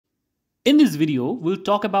In this video, we'll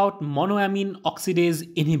talk about monoamine oxidase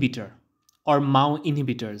inhibitor or MAO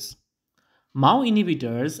inhibitors. MAO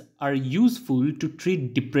inhibitors are useful to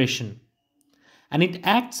treat depression and it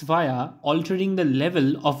acts via altering the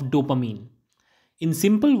level of dopamine. In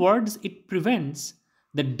simple words, it prevents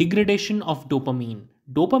the degradation of dopamine.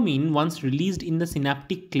 Dopamine, once released in the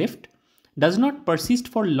synaptic cleft, does not persist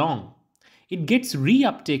for long. It gets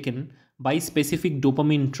reuptaken by specific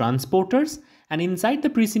dopamine transporters, and inside the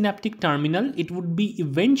presynaptic terminal, it would be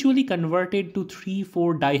eventually converted to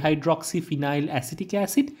 3,4 dihydroxyphenyl acetic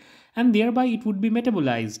acid, and thereby it would be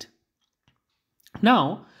metabolized.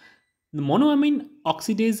 Now, the monoamine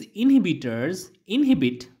oxidase inhibitors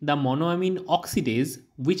inhibit the monoamine oxidase,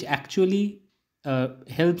 which actually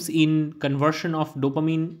helps in conversion of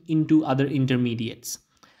dopamine into other intermediates.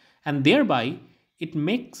 And thereby, it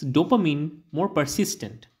makes dopamine more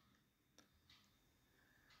persistent.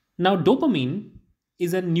 Now, dopamine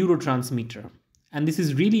is a neurotransmitter, and this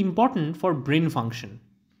is really important for brain function.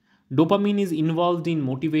 Dopamine is involved in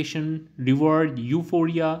motivation, reward,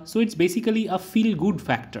 euphoria, so it's basically a feel-good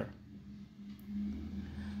factor.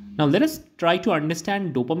 Now let us try to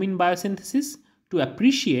understand dopamine biosynthesis to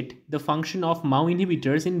appreciate the function of MAO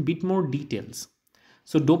inhibitors in bit more details.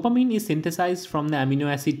 So dopamine is synthesized from the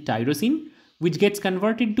amino acid tyrosine, which gets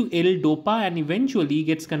converted to L-dopa and eventually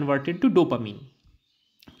gets converted to dopamine.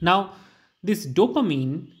 Now this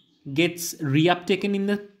dopamine gets reuptaken in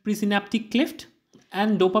the presynaptic cleft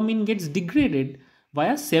and dopamine gets degraded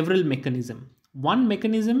via several mechanisms. One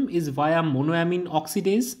mechanism is via monoamine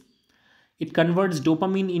oxidase. It converts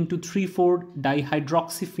dopamine into 3,4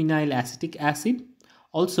 dihydroxyphenyl acetic acid.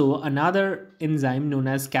 Also, another enzyme known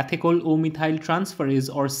as catechol O-methyl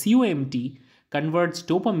transferase or COMT converts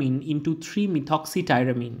dopamine into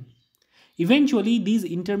 3-methoxytyramine. Eventually, these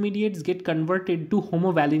intermediates get converted to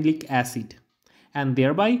homovalenic acid and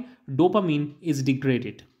thereby dopamine is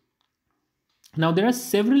degraded. Now, there are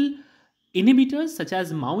several inhibitors such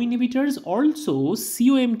as MAO inhibitors, also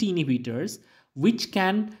COMT inhibitors, which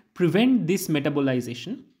can prevent this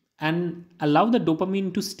metabolization and allow the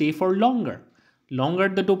dopamine to stay for longer. Longer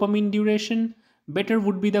the dopamine duration, better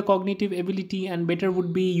would be the cognitive ability and better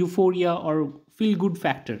would be euphoria or feel good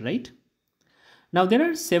factor, right? Now there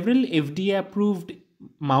are several FDA approved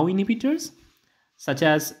MAO inhibitors such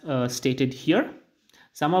as stated here.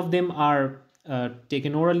 Some of them are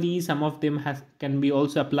taken orally, some of them can be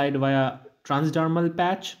also applied via transdermal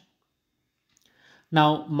patch.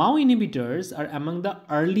 Now, MAO inhibitors are among the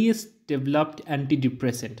earliest developed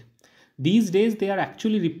antidepressant. These days, they are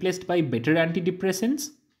actually replaced by better antidepressants.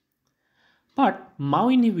 But MAO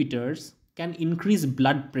inhibitors can increase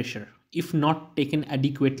blood pressure if not taken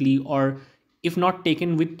adequately or if not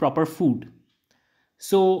taken with proper food.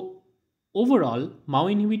 So, overall, MAO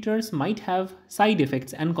inhibitors might have side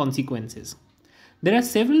effects and consequences. There are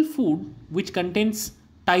several food which contains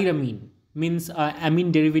tyramine, means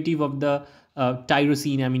amine derivative of the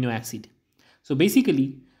tyrosine amino acid. So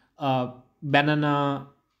basically, banana,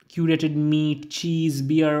 curated meat, cheese,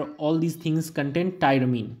 beer, all these things contain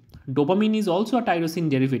tyramine. Dopamine is also a tyrosine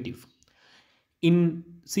derivative. In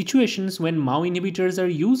situations when MAO inhibitors are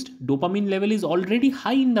used, dopamine level is already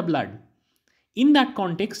high in the blood. In that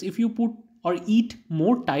context, if you put or eat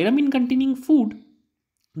more tyramine containing food,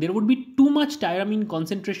 there would be too much tyramine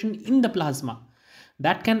concentration in the plasma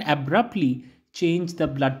that can abruptly change the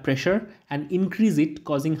blood pressure and increase it,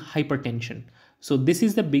 causing hypertension. So this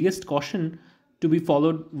is the biggest caution to be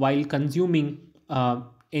followed while consuming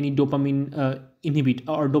any dopamine inhibitor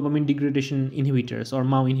or dopamine degradation inhibitors or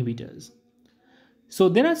MAO inhibitors. So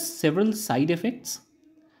there are several side effects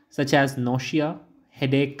such as nausea,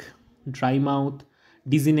 headache, dry mouth,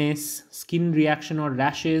 dizziness, skin reaction or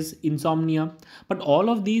rashes, insomnia. But all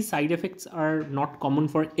of these side effects are not common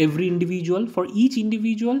for every individual. For each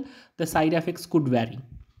individual, the side effects could vary.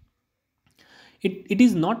 It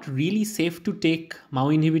is not really safe to take MAO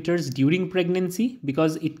inhibitors during pregnancy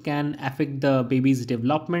because it can affect the baby's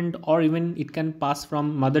development or even it can pass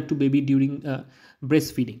from mother to baby during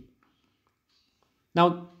breastfeeding.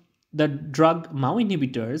 Now, the drug MAO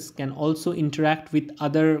inhibitors can also interact with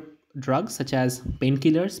other drugs such as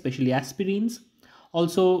painkillers, especially aspirins,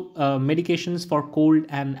 also medications for cold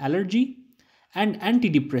and allergy, and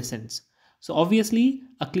antidepressants. So obviously,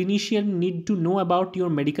 a clinician need to know about your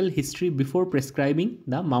medical history before prescribing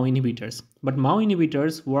the MAO inhibitors. But MAO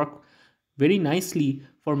inhibitors work very nicely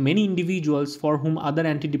for many individuals for whom other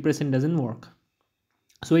antidepressant doesn't work.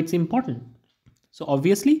 So it's important. So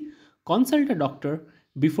obviously, consult a doctor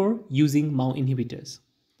before using MAO inhibitors.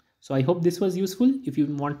 So I hope this was useful. If you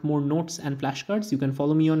want more notes and flashcards, you can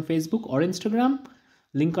follow me on Facebook or Instagram.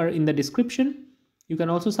 Link are in the description. You can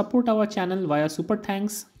also support our channel via Super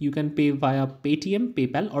Thanks. You can pay via Paytm,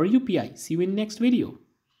 PayPal or UPI. See you in next video.